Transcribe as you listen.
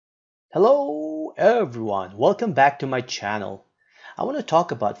Hello everyone, welcome back to my channel. I want to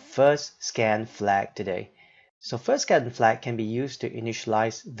talk about first scan flag today. So first scan flag can be used to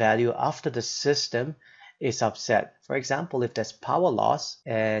initialize value after the system is upset. For example, if there's power loss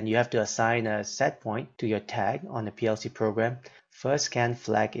and you have to assign a set point to your tag on the PLC program, first scan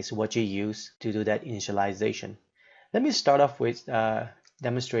flag is what you use to do that initialization. Let me start off with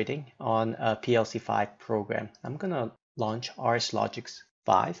demonstrating on a PLC5 program. I'm going to launch RSlogix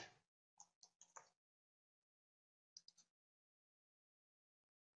 5.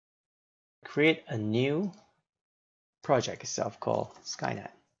 Create a new project itself called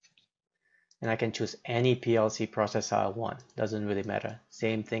Skynet. And I can choose any PLC processor I want. Doesn't really matter.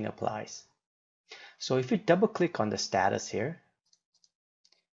 Same thing applies. So if you double click on the status here,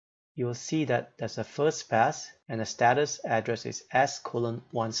 you will see that there's a first pass and the status address is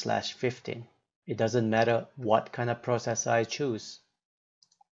S:1/15. It doesn't matter what kind of processor I choose.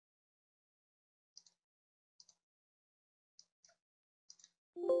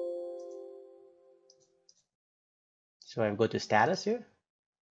 So I go to status here.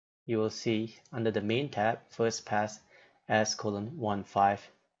 You will see under the main tab, first pass S:15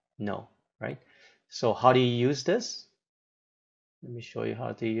 no, right? So how do you use this? Let me show you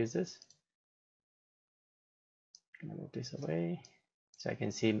how to use this. I'm gonna move this away so I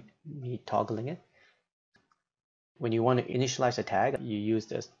can see me toggling it. When you want to initialize a tag, you use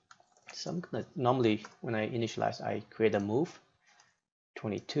this. So I'm gonna normally when I initialize, I create a move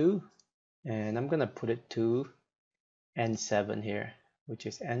 22, and I'm gonna put it to N7 here, which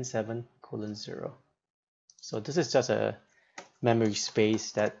is N7:0. So this is just a memory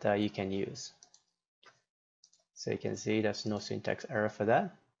space that you can use. So you can see there's no syntax error for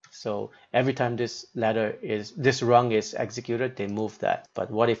that. So every time this rung is executed, they move that. But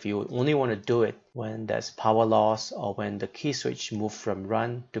what if you only want to do it when there's power loss or when the key switch moved from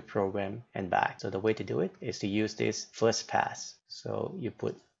run to program and back? So the way to do it is to use this first pass. So you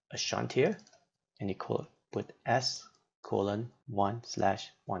put a shunt here and you put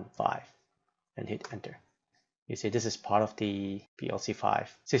S:1/15 and hit enter. You see this is part of the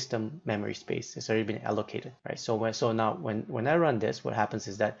PLC5 system memory space. It's already been allocated, right? So now when I run this, what happens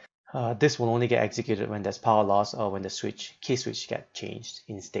is that this will only get executed when there's power loss or when the key switch get changed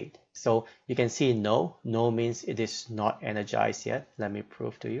in state. So you can see no means it is not energized yet. Let me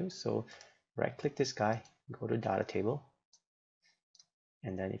prove to you. So right click this guy, go to data table,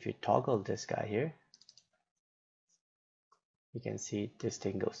 and then if you toggle this guy here, you can see this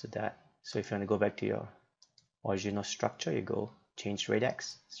thing goes to that. So if you want to go back to your original structure, you go change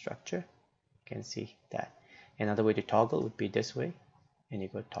radix structure, you can see that. Another way to toggle would be this way, and you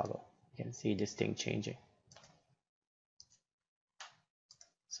go toggle. You can see this thing changing.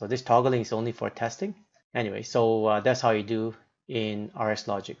 So this toggling is only for testing. Anyway, so that's how you do in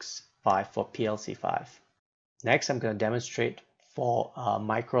RSlogix 5 for PLC5. Next, I'm going to demonstrate for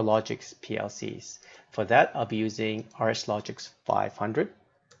Micrologix PLCs. For that, I'll be using RSlogix 500.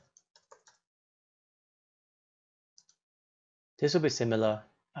 This will be similar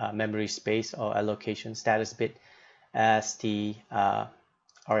memory space or allocation status bit as the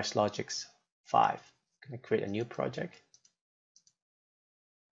RSlogix 5. I'm going to create a new project.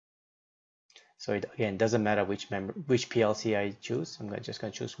 So it again doesn't matter which PLC I choose. I'm just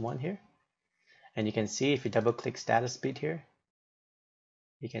going to choose one here. And you can see if you double click status bit here,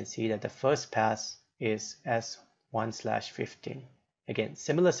 you can see that the first pass is S:1/15. Again,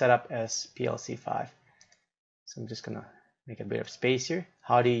 similar setup as PLC5. So I'm just going to make a bit of space here.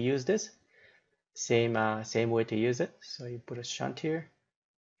 How do you use this? Same way to use it. So you put a shunt here.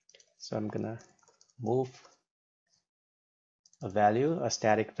 So I'm gonna move a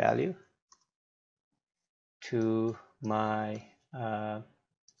static value, to my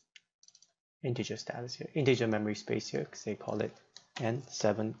integer status here, integer memory space here, because they call it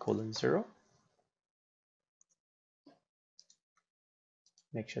N7:0.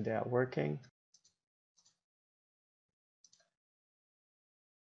 Make sure they are working.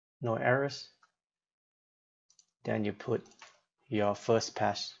 No errors. Then you put your first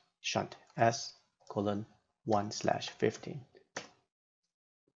pass shunt S:1/15.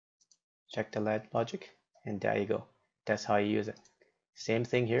 Check the logic, and there you go. That's how you use it. Same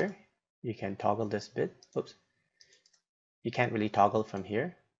thing here. You can toggle this bit. Oops. You can't really toggle from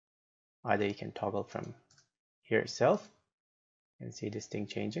here. Either you can toggle from here itself and see this thing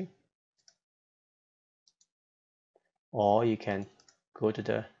changing, or you can go to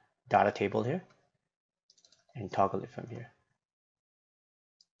the data table here and toggle it from here.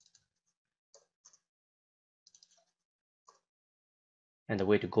 And the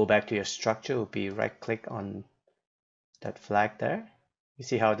way to go back to your structure would be right click on that flag there. You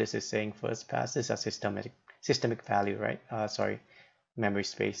see how this is saying first pass? This is a systemic value, right? Memory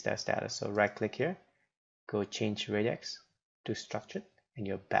space status. So right click here, go change regex to structured, and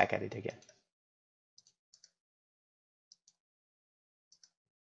you're back at it again.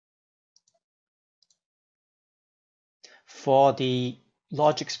 For the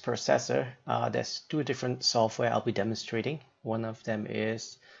Logix processor, there's two different software I'll be demonstrating. One of them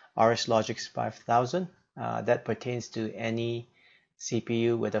is RSlogix 5000. That pertains to any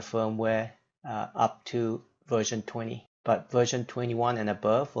CPU with a firmware up to version 20. But version 21 and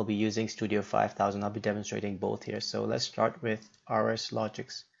above will be using Studio 5000. I'll be demonstrating both here. So let's start with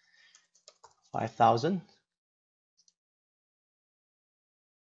RSlogix 5000.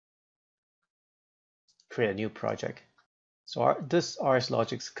 Create a new project. So this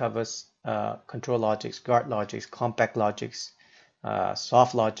RSlogix covers ControlLogix, GuardLogix, CompactLogix,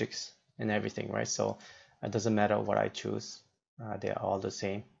 SoftLogix, and everything, right? So it doesn't matter what I choose. They are all the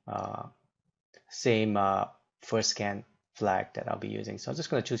same. First scan flag that I'll be using. So I'm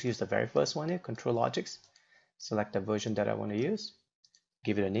just going to use the very first one here, ControlLogix. Select the version that I want to use.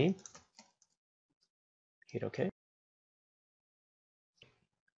 Give it a name. Hit OK.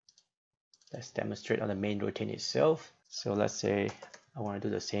 Let's demonstrate on the main routine itself. So let's say I want to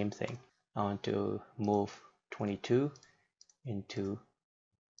do the same thing. I want to move 22 into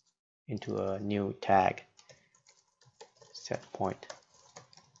a new tag, set point.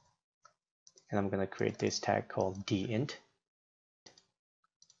 And I'm going to create this tag called dint.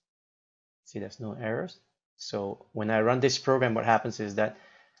 See, there's no errors. So when I run this program, what happens is that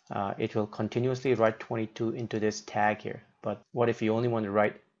it will continuously write 22 into this tag here. But what if you only want to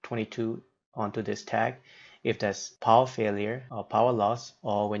write 22 onto this tag? If there's power failure or power loss,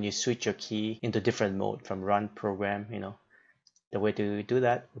 or when you switch your key into different mode from run, program, the way to do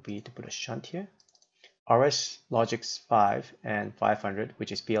that would be to put a shunt here. RSlogix 5 and 500,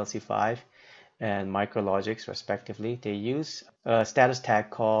 which is PLC5 and Micrologix respectively, they use a status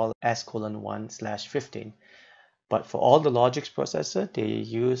tag called S:1/15. But for all the Logix processor, they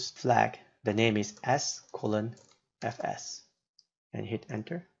use flag. The name is S:FS, and hit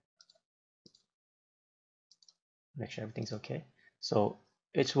enter. Make sure everything's okay. So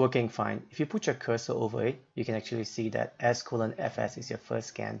it's working fine. If you put your cursor over it, you can actually see that S:FS is your first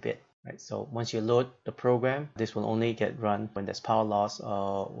scan bit. Right, so once you load the program, this will only get run when there's power loss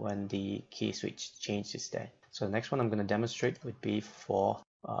or when the key switch change is there. So the next one I'm going to demonstrate would be for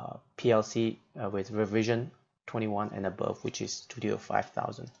PLC with revision 21 and above, which is Studio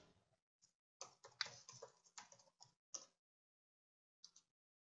 5000.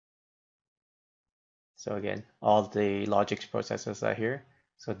 So again, all the Logix processors are here.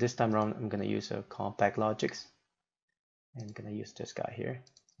 So this time around, I'm going to use a CompactLogix. And I'm going to use this guy here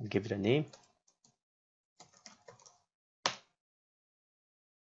and give it a name.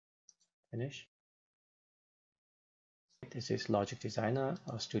 Finish. This is Logic Designer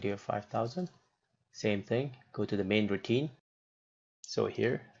or Studio 5000. Same thing, go to the main routine. So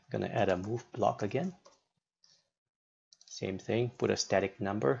here, I'm going to add a move block again. Same thing, put a static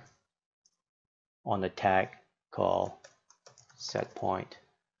number on the tag called set point.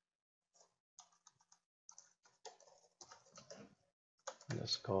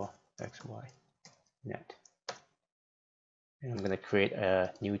 Underscore XY net. And I'm going to create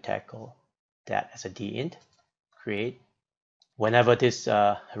a new tag called that as a dint. Create. Whenever this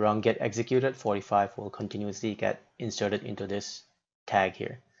rung get executed, 45 will continuously get inserted into this tag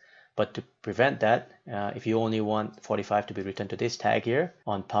here. But to prevent that, if you only want 45 to be returned to this tag here,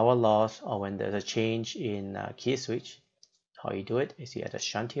 on power loss or when there's a change in key switch, how you do it is you add a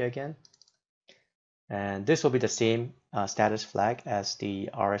shunt here again. And this will be the same status flag as the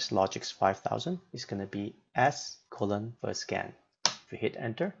RSlogix 5000. It's going to be S:first scan. If you hit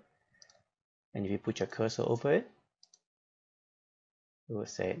enter, and if you put your cursor over it, it will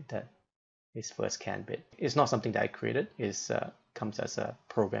say that it's first scan bit. It's not something that I created. It comes as a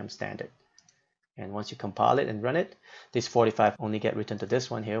program standard. And once you compile it and run it, this 45 only get returned to this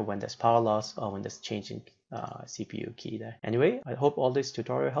one here when there's power loss or when there's change in CPU key there. Anyway, I hope all this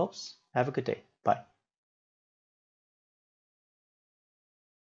tutorial helps. Have a good day. Bye.